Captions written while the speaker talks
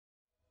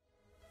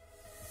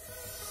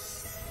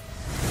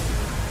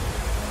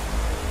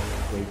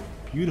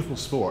beautiful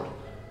sport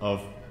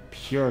of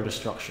pure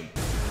destruction.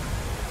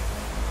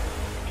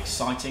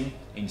 Exciting,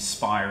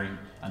 inspiring,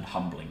 and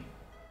humbling.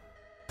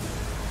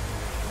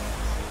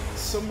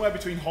 Somewhere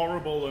between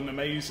horrible and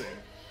amazing.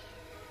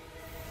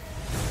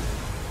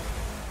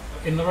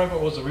 In the Robot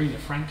Wars arena,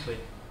 frankly,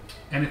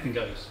 anything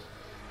goes.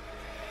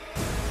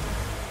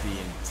 The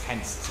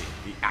intensity,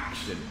 the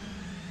action,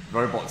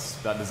 robots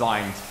that are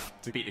designed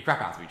to beat the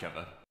crap out of each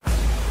other.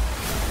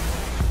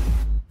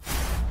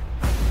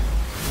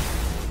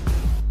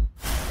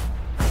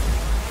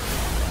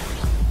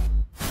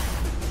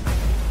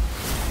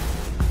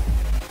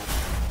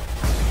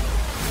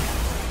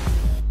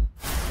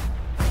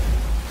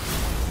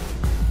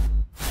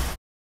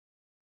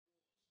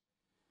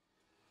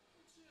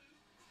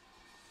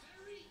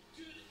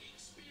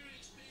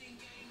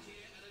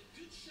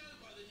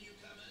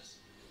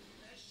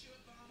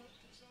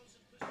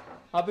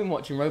 I've been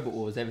watching Robot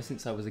Wars ever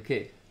since I was a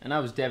kid, and I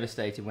was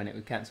devastated when it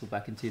was cancelled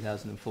back in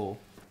 2004.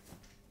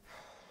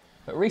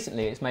 But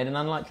recently it's made an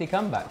unlikely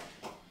comeback.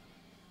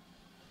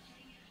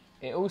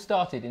 It all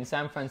started in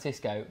San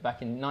Francisco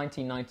back in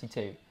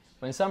 1992,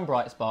 when some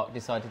bright spark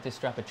decided to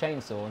strap a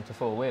chainsaw onto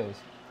four wheels,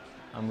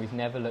 and we've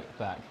never looked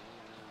back.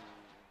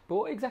 But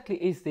what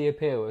exactly is the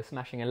appeal of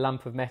smashing a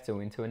lump of metal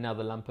into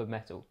another lump of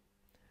metal?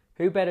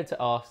 Who better to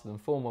ask than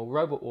former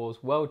Robot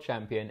Wars world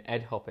champion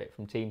Ed Hoppett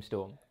from Team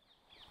Storm?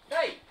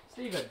 Hey!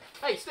 Stephen.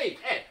 Hey, Steve,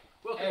 Ed.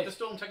 Welcome Ed. to the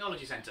Storm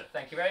Technology Centre.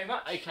 Thank you very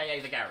much. AKA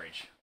the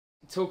garage.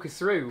 Talk us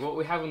through what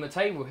we have on the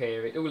table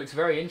here. It all looks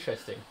very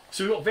interesting.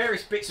 So we've got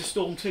various bits of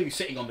Storm 2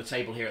 sitting on the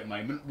table here at the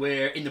moment.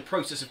 We're in the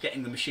process of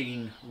getting the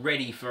machine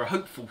ready for a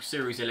hopeful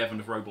Series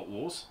 11 of Robot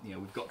Wars. You know,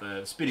 we've got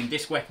the spinning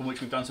disc weapon,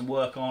 which we've done some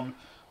work on.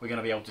 We're going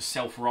to be able to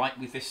self-right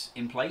with this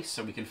in place,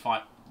 so we can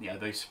fight, you know,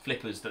 those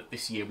flippers that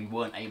this year we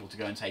weren't able to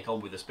go and take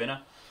on with the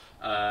spinner.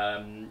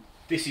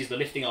 This is the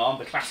lifting arm,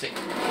 the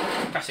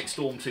classic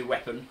Storm 2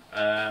 weapon,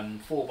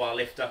 4-bar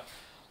lifter,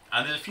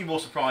 and there's a few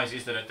more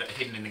surprises that are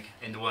hidden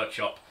in the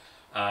workshop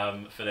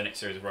for the next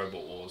series of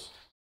Robot Wars.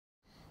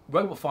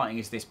 Robot fighting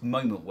is this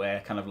moment where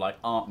kind of like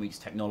art meets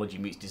technology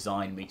meets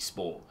design meets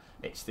sport.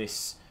 It's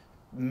this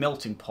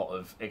melting pot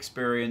of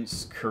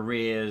experience,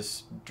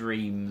 careers,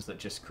 dreams that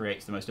just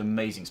creates the most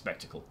amazing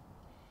spectacle.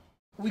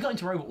 We got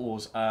into Robot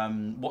Wars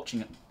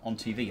watching it on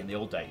TV in the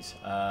old days.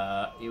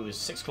 It was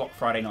 6 o'clock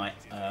Friday night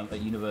at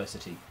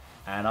university,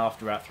 and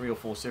after about 3 or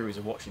 4 series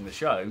of watching the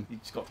show, it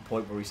just got to the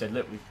point where we said,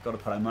 look, we've got to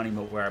put our money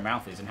where our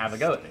mouth is and have a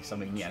go at this. I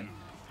mean, you know,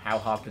 how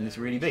hard can this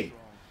really be?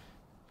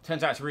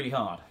 Turns out it's really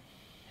hard.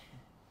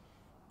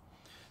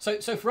 So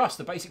for us,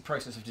 the basic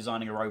process of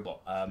designing a robot,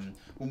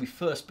 when we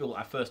first built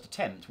our first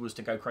attempt, was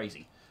to go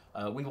crazy.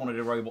 We wanted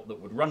a robot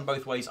that would run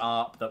both ways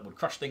up, that would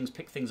crush things,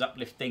 pick things up,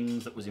 lift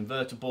things, that was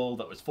invertible,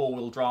 that was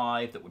 4-wheel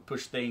drive, that would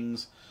push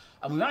things.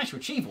 And we managed to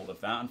achieve all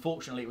of that.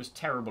 Unfortunately, it was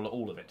terrible at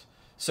all of it.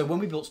 So when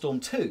we built Storm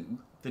 2,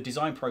 the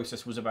design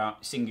process was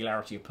about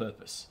singularity of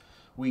purpose.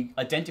 We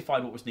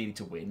identified what was needed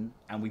to win,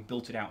 and we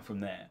built it out from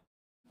there.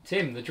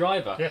 Tim, the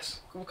driver. Yes.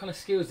 What kind of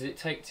skills does it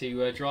take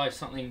to drive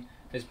something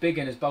as big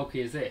and as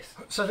bulky as this?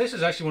 So this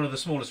is actually one of the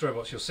smallest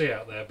robots you'll see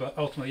out there, but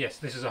ultimately, yes,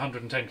 this is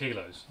 110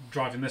 kilos.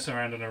 Driving this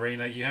around an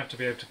arena, you have to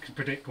be able to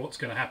predict what's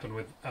going to happen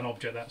with an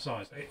object that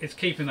size. It's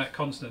keeping that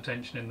constant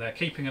attention in there,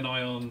 keeping an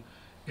eye on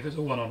if it's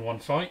a one-on-one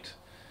fight,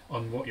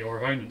 on what your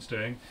opponent's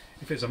doing.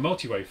 If it's a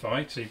multi-way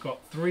fight, so you've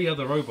got 3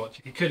 other robots,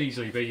 it could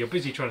easily be you're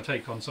busy trying to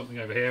take on something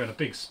over here and a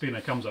big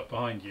spinner comes up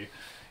behind you.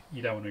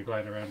 You don't want to be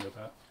playing around with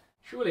that.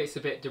 Surely it's a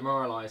bit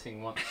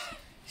demoralising once you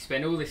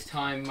spend all this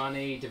time,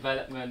 money,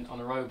 development on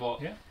a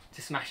robot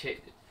to smash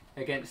it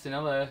against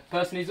another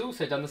person who's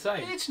also done the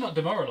same. It's not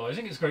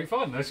demoralising, it's great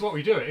fun. That's what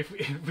we do. If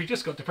we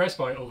just got depressed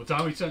by it all the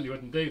time, we certainly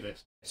wouldn't do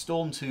this.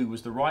 Storm 2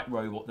 was the right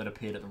robot that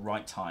appeared at the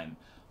right time.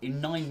 In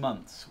 9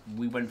 months,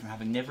 we went from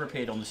having never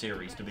appeared on the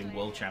series to being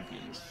world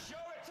champions.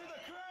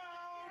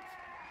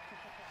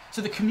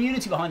 So the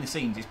community behind the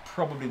scenes is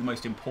probably the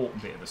most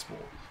important bit of the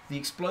sport. The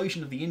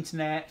explosion of the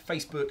internet,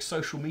 Facebook,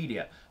 social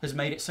media has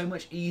made it so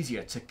much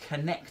easier to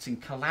connect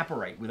and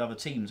collaborate with other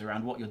teams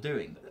around what you're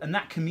doing. And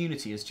that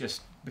community has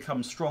just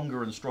become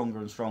stronger and stronger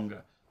and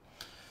stronger.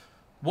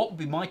 What would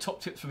be my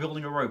top tips for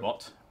building a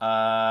robot?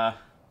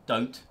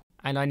 Don't.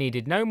 And I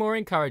needed no more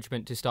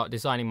encouragement to start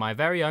designing my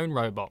very own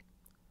robot.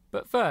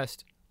 But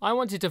first, I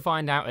wanted to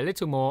find out a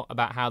little more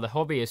about how the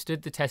hobby has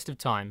stood the test of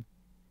time.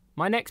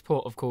 My next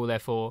port of call,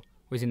 therefore,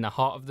 was in the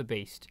heart of the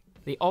beast,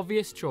 the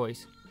obvious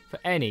choice for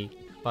any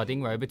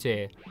budding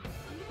roboteer.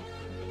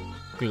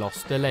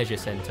 Gloucester Leisure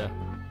Centre.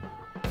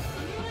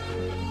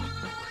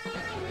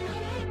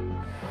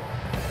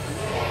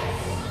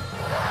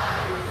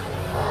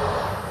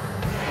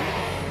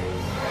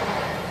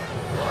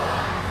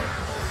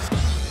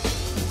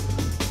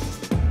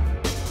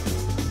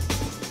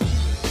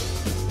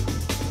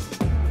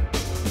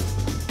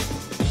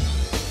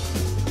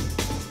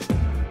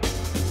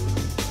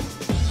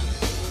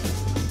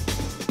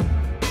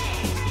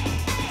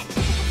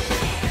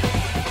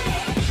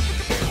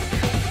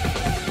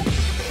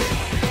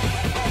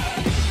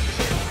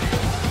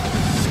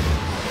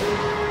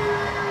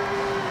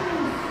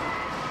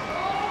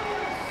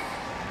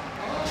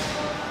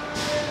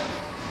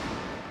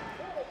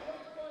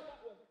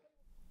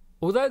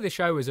 Although the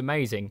show was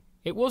amazing,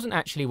 it wasn't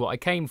actually what I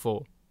came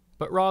for,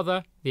 but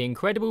rather the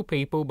incredible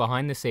people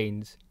behind the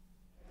scenes.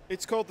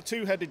 It's called the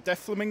two-headed death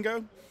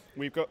flamingo.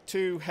 We've got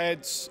two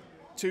heads,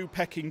 two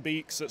pecking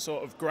beaks that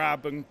sort of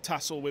grab and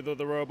tassel with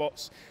other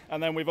robots.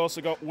 And then we've also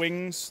got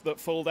wings that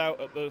fold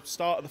out at the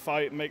start of the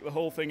fight and make the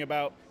whole thing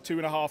about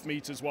 2.5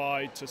 meters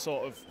wide to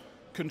sort of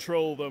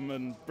control them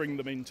and bring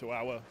them into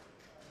our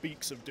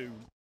beaks of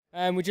doom.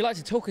 Would you like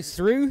to talk us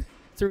through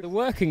the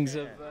workings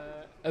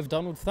of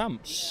Donald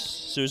Thump?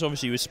 So it's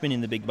obviously we're spinning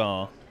the big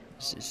bar.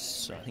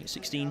 It's I think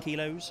 16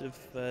 kilos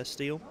of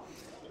steel,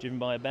 driven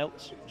by a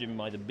belt, driven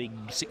by the big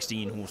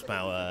 16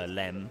 horsepower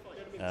LEM.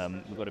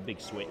 We've got a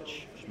big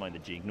switch, just mind the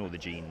G, ignore the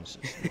jeans,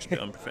 it's a bit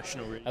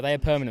unprofessional really. Are they a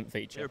permanent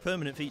feature? They're a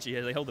permanent feature, yeah,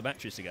 they hold the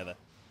batteries together.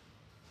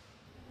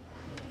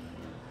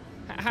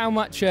 How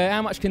much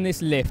can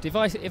this lift? If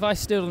I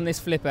stood on this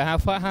flipper, how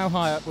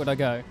high up would I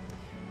go?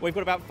 We've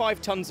got about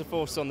 5 tons of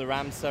force on the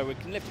ram, so we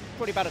can lift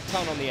probably about a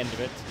ton on the end of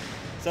it.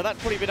 So that's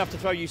probably enough to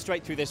throw you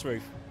straight through this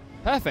roof.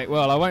 Perfect,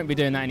 well I won't be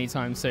doing that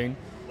anytime soon.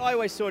 I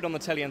always saw it on the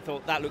telly and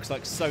thought that looks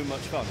like so much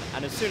fun.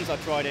 And as soon as I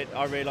tried it,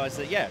 I realised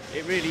that yeah,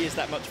 it really is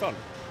that much fun.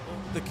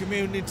 The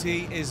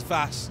community is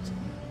vast,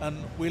 and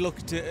we look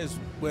at it as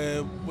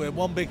we're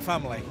one big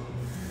family.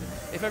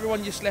 If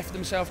everyone just left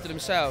themselves to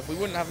themselves, we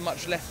wouldn't have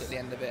much left at the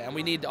end of it, and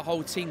we need a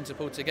whole team to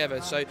pull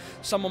together. So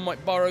someone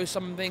might borrow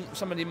something,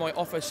 somebody might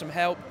offer some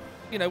help.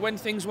 You know, when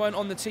things weren't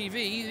on the TV,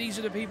 these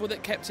are the people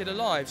that kept it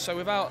alive. So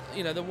without,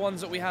 you know, the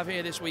ones that we have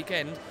here this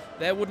weekend,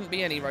 there wouldn't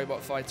be any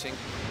robot fighting.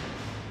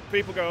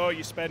 People go, oh,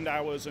 you spend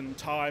hours and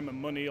time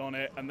and money on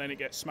it, and then it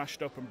gets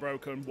smashed up and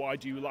broken. Why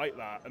do you like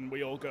that? And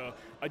we all go,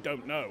 I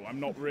don't know. I'm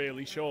not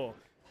really sure.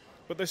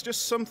 But there's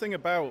just something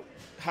about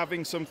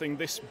having something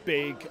this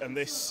big and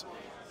this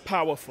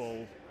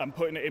powerful and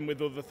putting it in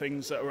with other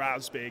things that are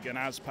as big and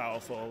as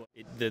powerful.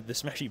 The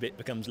smashy bit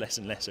becomes less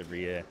and less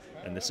every year,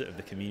 and the sort of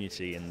the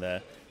community and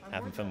the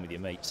having fun with your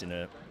mates in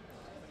a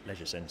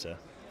leisure centre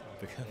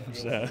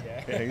becomes, you know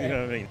what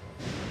I mean?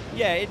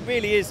 Yeah, it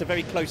really is a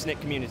very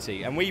close-knit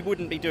community, and we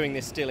wouldn't be doing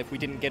this still if we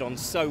didn't get on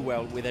so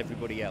well with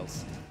everybody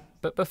else.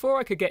 But before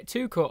I could get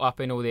too caught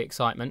up in all the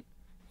excitement,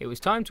 it was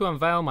time to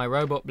unveil my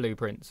robot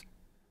blueprints.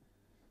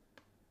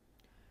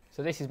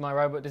 So this is my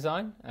robot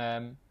design.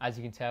 As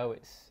you can tell,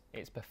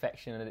 it's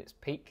perfection at its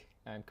peak,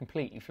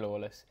 completely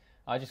flawless.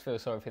 I just feel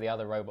sorry for the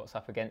other robots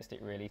up against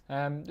it, really.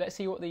 Let's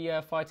see what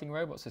the Fighting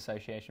Robots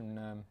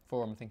Association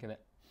forum think of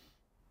it.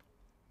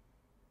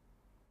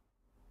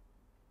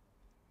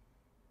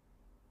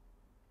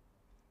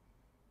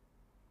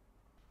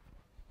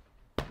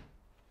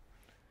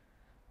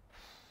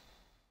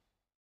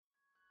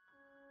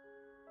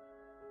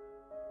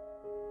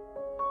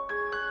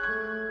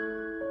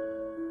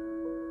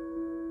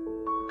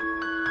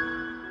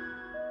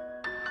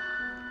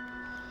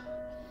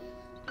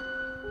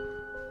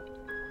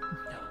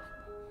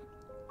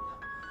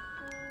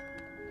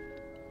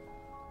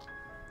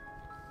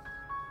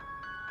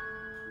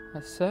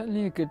 That's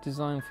certainly a good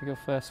design for your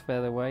first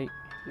featherweight.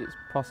 It's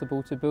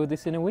possible to build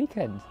this in a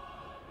weekend.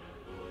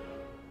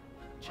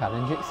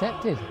 Challenge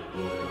accepted.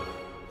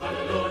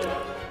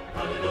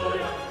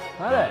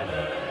 Hi there.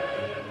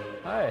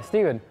 Hi,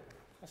 Stephen.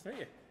 Nice to meet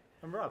you.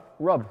 I'm Rob.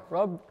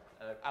 Rob.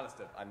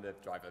 Alistair, I'm the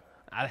driver.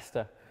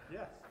 Alistair.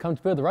 Yes. Come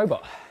to build the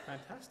robot.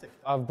 Fantastic.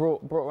 I've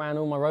brought around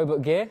all my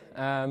robot gear.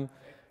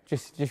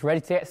 Just ready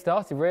to get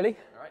started, really.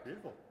 All right.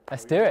 Beautiful.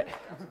 Let's do it.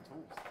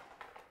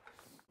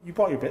 You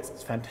brought your bits,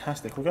 it's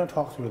fantastic. We're going to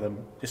talk through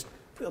them just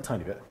a little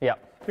tiny bit. Yeah.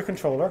 Your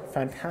controller,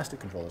 fantastic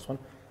controller, this one.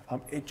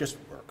 It just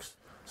works.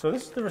 So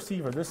this is the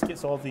receiver. This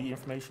gets all the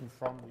information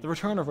from the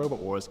return of Robot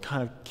Wars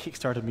kind of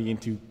kickstarted me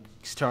into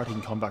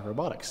starting combat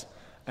robotics.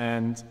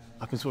 And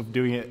I've been sort of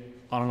doing it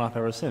on and off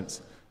ever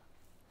since.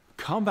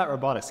 Combat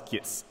robotics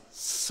gets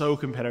so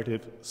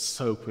competitive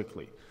so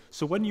quickly.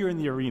 So when you're in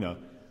the arena,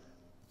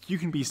 you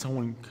can be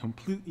someone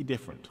completely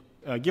different.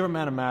 Give a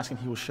man a mask and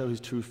he will show his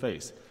true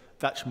face.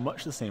 That's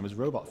much the same as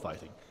robot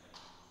fighting.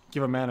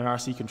 Give a man an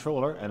RC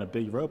controller and a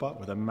big robot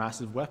with a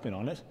massive weapon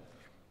on it,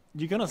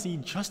 you're going to see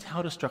just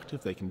how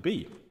destructive they can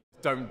be.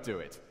 Don't do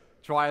it.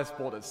 Try a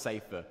sport that's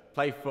safer.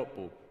 Play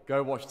football.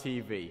 Go watch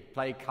TV.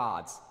 Play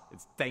cards.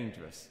 It's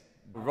dangerous.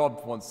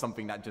 Rob wants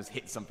something that just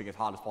hits something as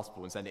hard as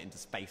possible and send it into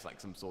space like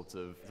some sort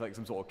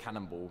of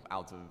cannonball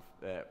out of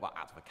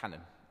a cannon,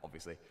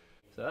 obviously.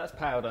 So that's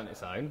powered on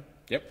its own.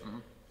 Yep.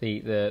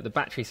 The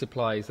battery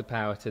supplies the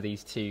power to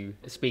these two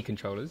speed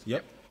controllers.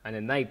 Yep. And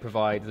then they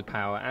provide the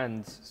power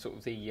and sort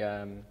of the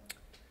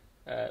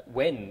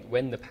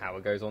when the power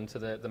goes onto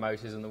the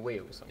motors and the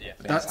wheels. Yeah.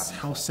 That's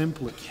how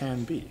simple it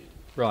can be.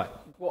 Right.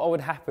 What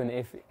would happen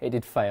if it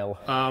did fail?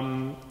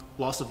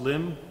 Loss of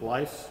limb,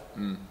 life,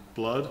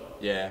 blood,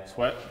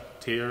 sweat,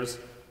 tears,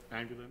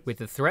 ambulance. With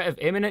the threat of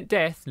imminent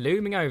death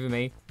looming over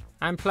me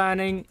and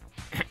planning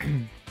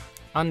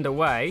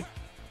underway,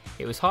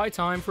 it was high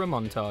time for a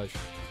montage.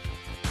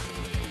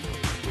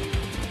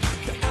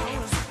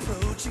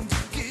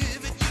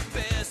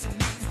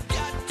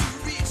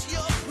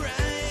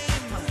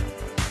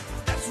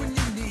 That's when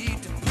you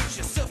need to push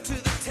yourself to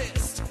the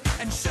test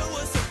and show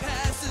us a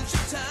passage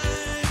of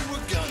time.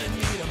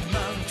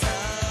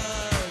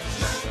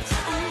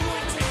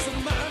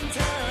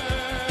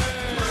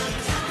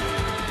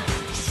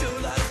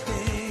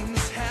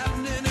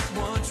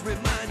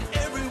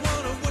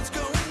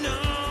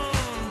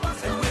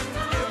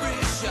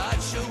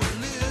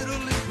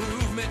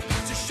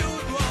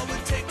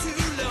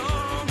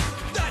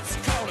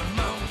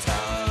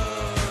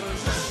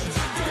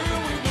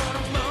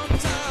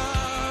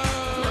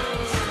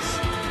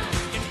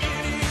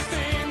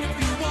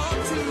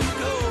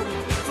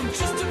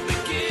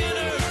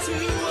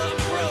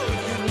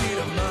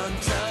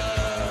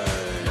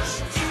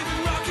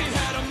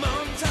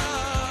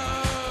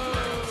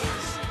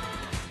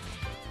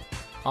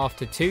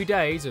 After 2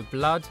 days of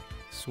blood,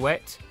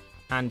 sweat,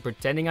 and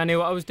pretending I knew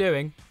what I was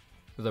doing,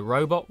 the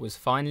robot was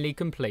finally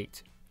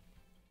complete.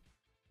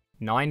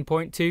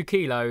 9.2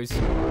 kilos,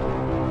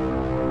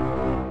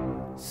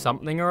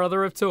 something or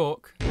other of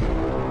torque,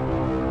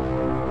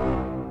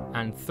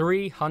 and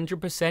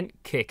 300%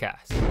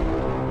 kick-ass.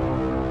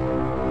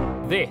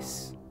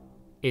 This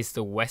is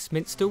the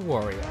Westminster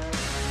Warrior.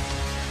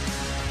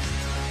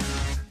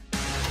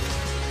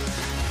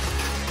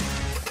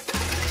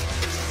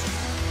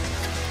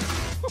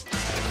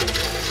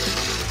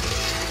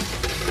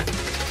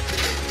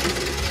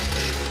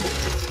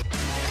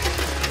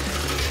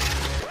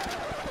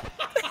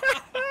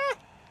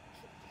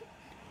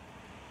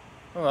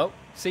 Well,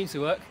 seems to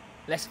work.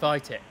 Let's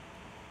fight it.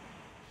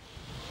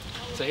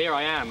 So here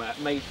I am at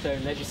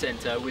Maidstone Leisure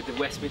Centre with the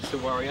Westminster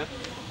Warrior.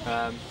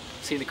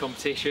 Seen the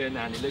competition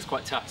and it looks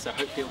quite tough, so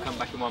hopefully it'll come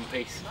back in one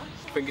piece.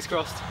 Fingers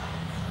crossed.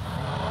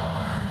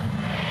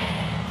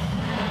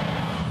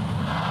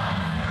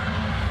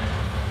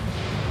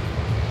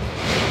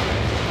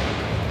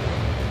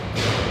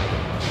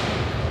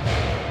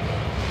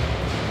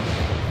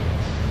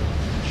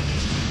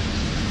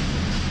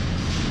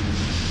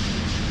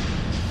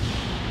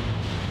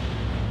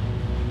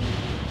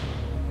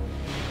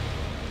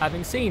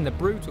 Having seen the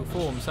brutal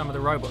form some of the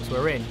robots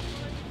were in,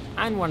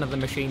 and one of the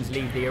machines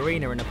leave the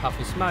arena in a puff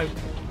of smoke,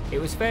 it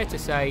was fair to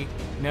say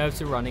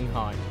nerves are running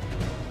high.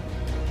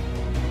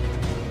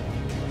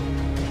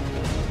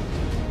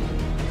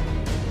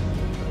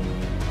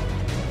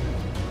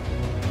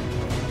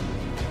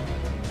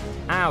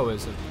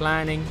 Hours of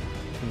planning,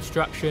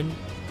 construction,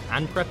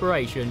 and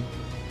preparation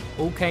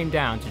all came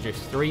down to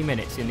just 3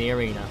 minutes in the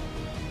arena.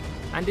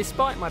 And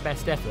despite my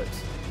best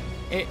efforts,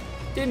 it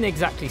didn't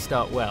exactly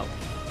start well.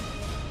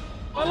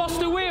 I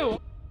lost a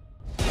wheel!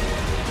 Can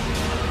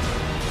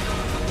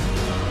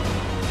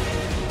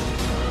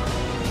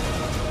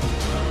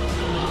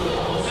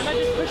I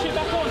just push it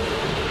back on?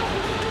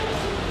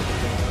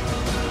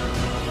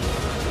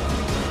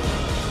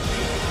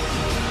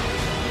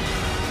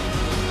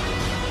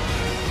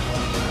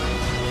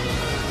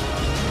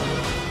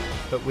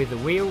 But with the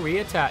wheel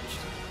reattached,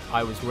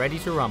 I was ready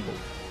to rumble.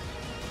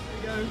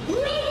 Here we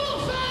go. Rumble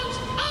fans,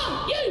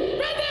 are you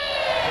ready?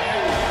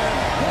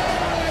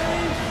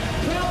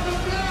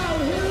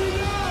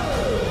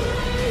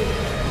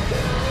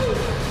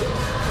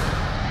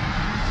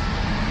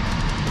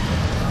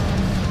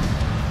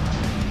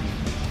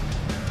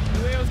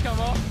 Come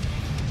on.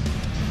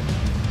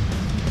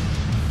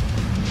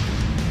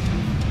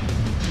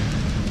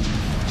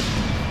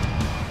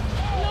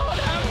 Lord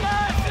have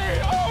mercy!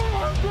 Oh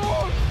my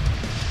God!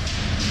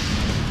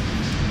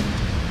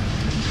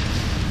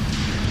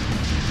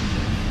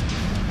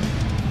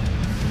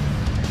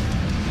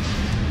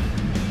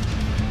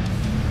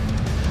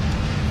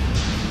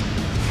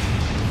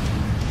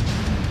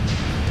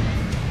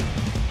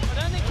 I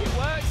don't think it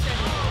works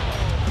anymore.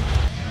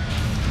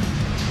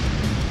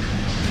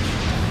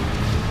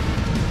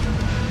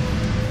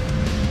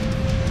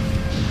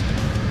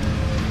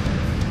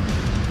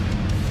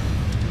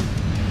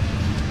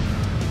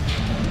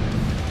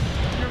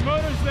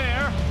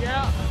 There.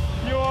 Yeah.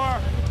 Your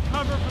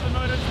cover for the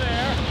motor's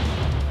there.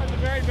 At the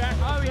very back.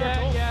 Oh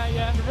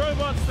yeah. The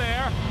robot's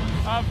there.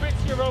 Bits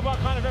of your robot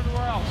kind of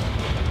everywhere else.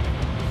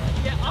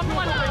 Yeah, I'm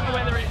wondering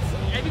whether it's...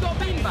 Have you got a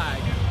bean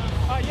bag?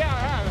 Yeah, I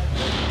have it.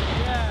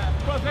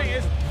 Yeah. Well, the thing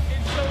is,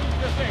 it's so easy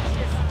to fix.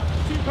 It's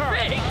 2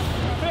 parts.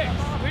 Fix?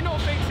 We're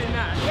not fixing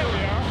that. Yeah,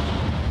 we are.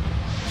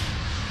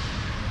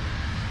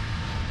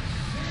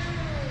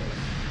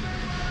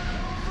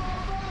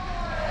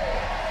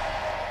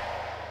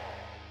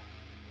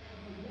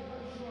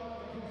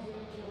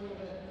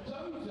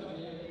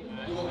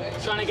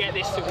 Trying to get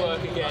this to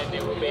work again,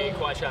 it will be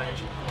quite a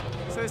challenge.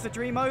 So is the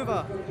dream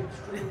over?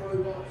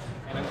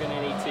 And I'm going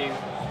to need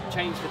to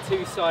change the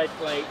 2 side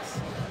plates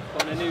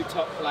on a new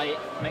top plate,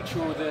 make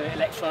sure all the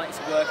electronics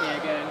are working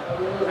again,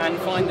 and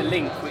find the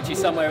link, which is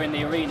somewhere in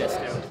the arena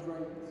still.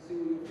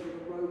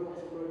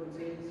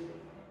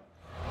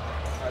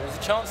 There's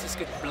a chance this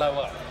could blow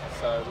up,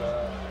 so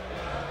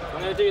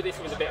I'm going to do this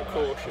with a bit of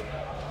caution.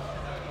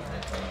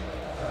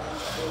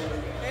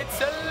 It's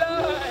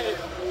alive!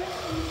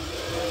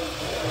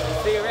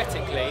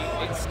 Theoretically,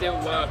 it's still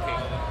working.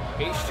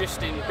 It's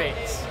just in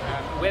bits.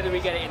 Whether we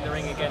get it in the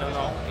ring again or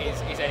not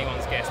is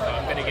anyone's guess, but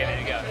I'm going to give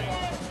it a go.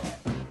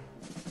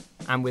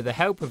 And with the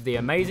help of the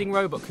amazing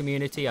robot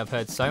community I've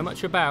heard so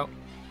much about,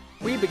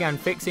 we began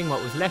fixing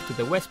what was left of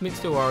the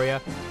Westminster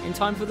Warrior in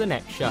time for the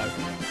next show.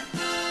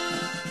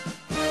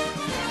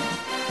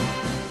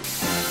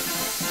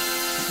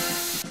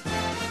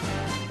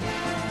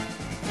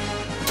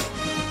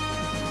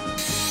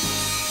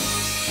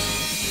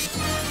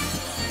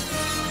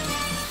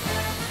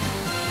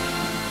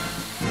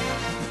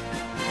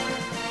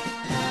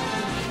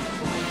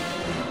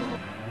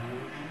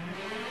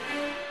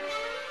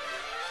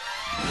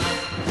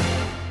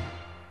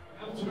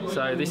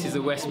 So this is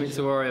the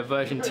Westminster Warrior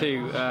version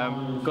 2.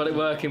 Got it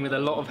working with a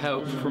lot of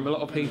help from a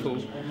lot of people,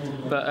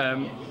 but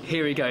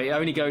here we go. It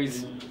only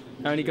goes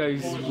only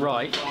goes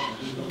right,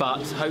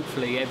 but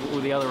hopefully all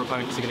the other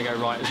opponents are going to go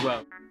right as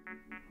well.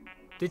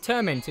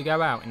 Determined to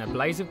go out in a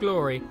blaze of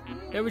glory,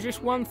 there was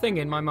just one thing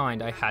in my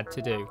mind I had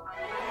to do.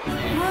 3, 2,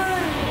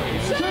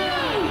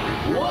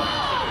 1!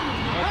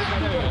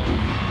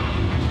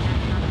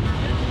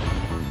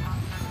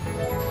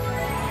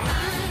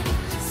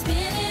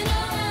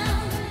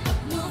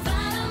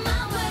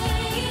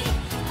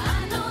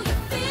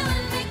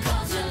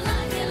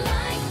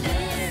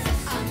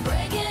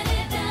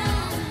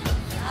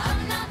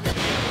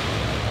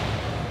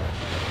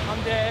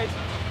 Dead.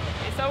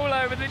 It's all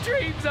over, the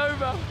dream's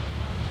over.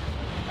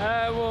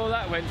 Well,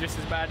 that went just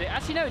as badly.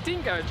 Actually, no, it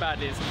didn't go as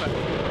badly as the first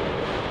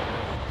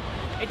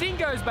one. It didn't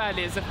go as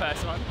badly as the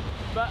first one,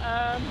 but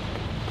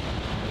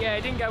yeah,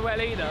 it didn't go well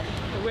either.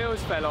 The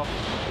wheels fell off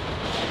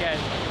again.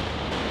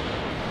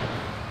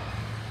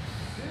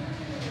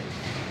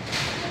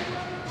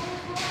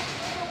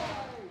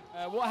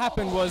 What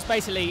happened was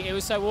basically it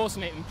was so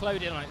awesome it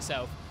imploded on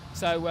itself.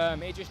 So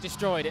it just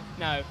destroyed it.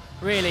 No,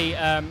 really,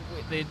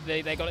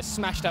 they got it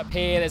smashed up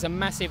here. There's a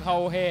massive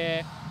hole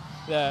here.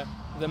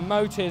 The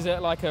motor's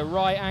at like a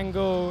right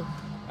angle.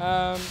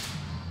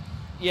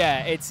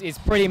 Yeah, it's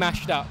pretty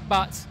mashed up.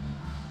 But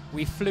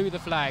we flew the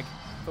flag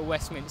for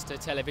Westminster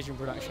television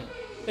production.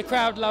 The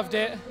crowd loved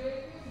it.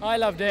 I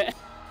loved it.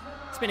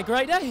 It's been a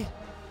great day.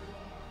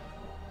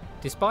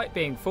 Despite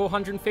being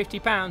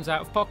 £450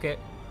 out of pocket,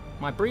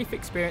 my brief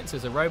experience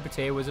as a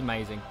Roboteer was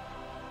amazing.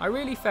 I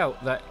really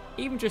felt that,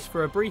 even just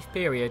for a brief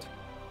period,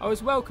 I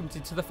was welcomed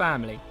into the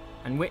family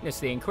and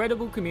witnessed the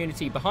incredible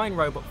community behind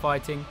robot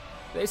fighting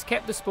that has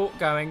kept the sport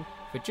going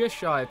for just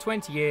shy of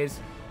 20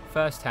 years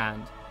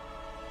firsthand.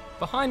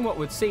 Behind what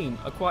would seem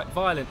a quite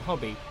violent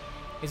hobby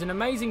is an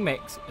amazing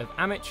mix of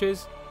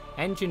amateurs,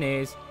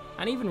 engineers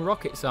and even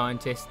rocket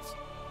scientists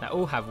that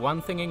all have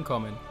one thing in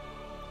common: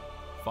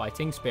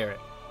 fighting spirit.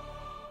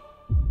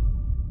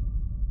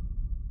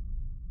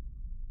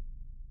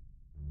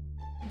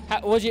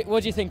 What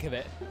do you think of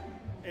it?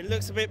 It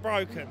looks a bit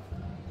broken.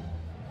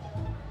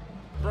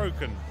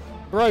 Broken.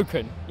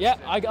 Broken. Yeah,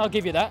 I'll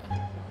give you that.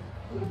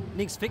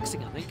 Needs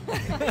fixing, I think.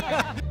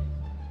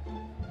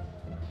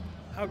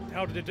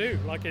 How did it do?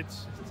 Like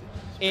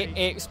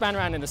it span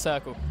around in a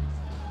circle.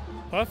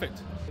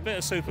 Perfect. A bit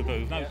of super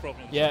glue, no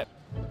problem. Yeah.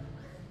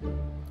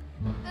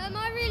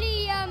 I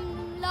really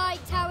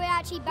liked how we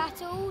actually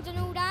battled and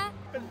all that.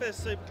 A bit of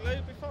super glue,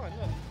 it'll be fine,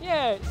 look.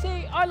 Yeah,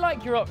 see, I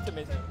like your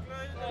optimism.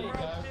 There you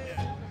go.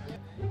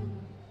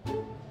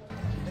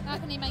 How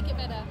can you make it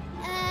better?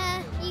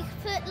 You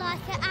could put like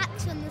an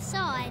axe on the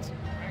side.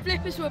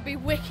 Flippers would be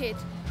wicked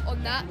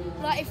on that.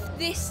 Like if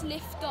this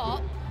lift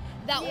up,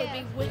 that would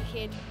be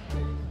wicked.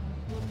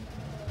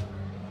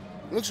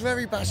 Looks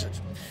very battered.